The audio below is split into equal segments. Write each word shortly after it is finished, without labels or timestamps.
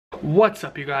What's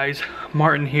up, you guys?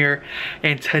 Martin here,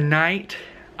 and tonight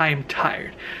I am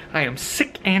tired. I am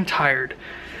sick and tired.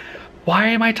 Why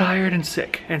am I tired and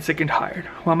sick and tired?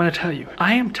 Well, I'm gonna tell you.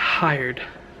 I am tired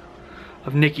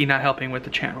of Nikki not helping with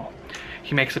the channel.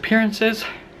 He makes appearances,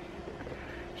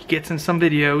 he gets in some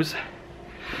videos,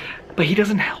 but he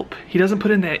doesn't help. He doesn't put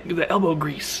in the elbow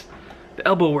grease, the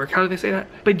elbow work. How do they say that?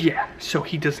 But yeah, so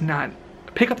he does not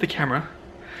pick up the camera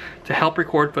to help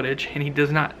record footage, and he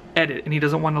does not edit, and he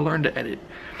doesn't want to learn to edit.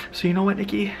 So you know what,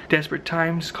 Nikki? Desperate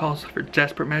times calls for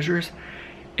desperate measures,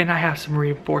 and I have some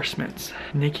reinforcements.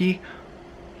 Nikki,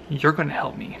 you're gonna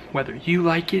help me, whether you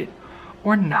like it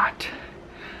or not.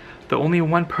 The only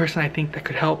one person I think that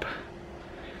could help.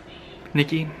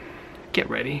 Nikki, get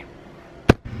ready.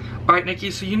 All right,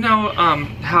 Nikki, so you know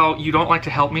how you don't like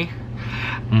to help me?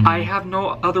 Mm-hmm. I have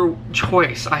no other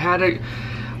choice. I had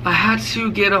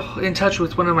to get in touch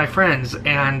with one of my friends,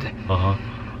 and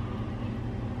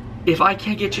if I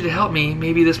can't get you to help me,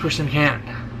 maybe this person can.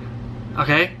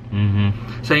 Okay?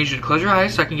 Mm-hmm. So I need you to close your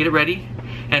eyes so I can get it ready,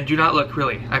 and do not look,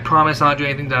 really. I promise I'll not do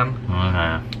anything dumb.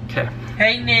 Okay.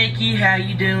 Hey Nikki, how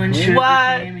you doing? Sugar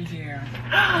Tammy here.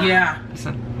 Yeah,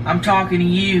 listen. I'm talking to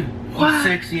you, What? you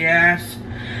sexy ass.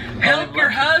 Help your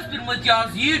husband with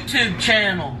y'all's YouTube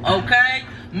channel, okay?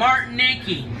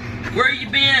 Martinikki, where you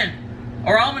been?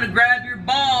 Or I'm gonna grab your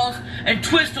balls and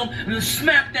twist them and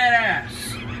smack that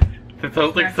ass. That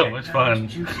sounds like so much fun.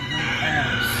 Juicy little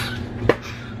ass.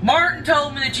 Martin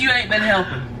told me that you ain't been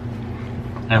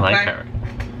helping. I like her.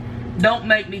 Don't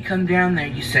make me come down there,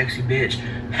 you sexy bitch.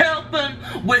 Help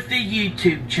him with the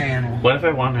YouTube channel. What if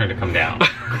I want her to come down?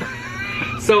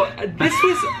 So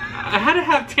I had to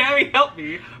have Tammy help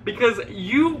me because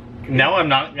you... No, I'm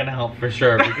not gonna help for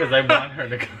sure because I want her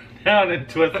to come down and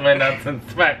twist my nuts and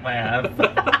smack my ass.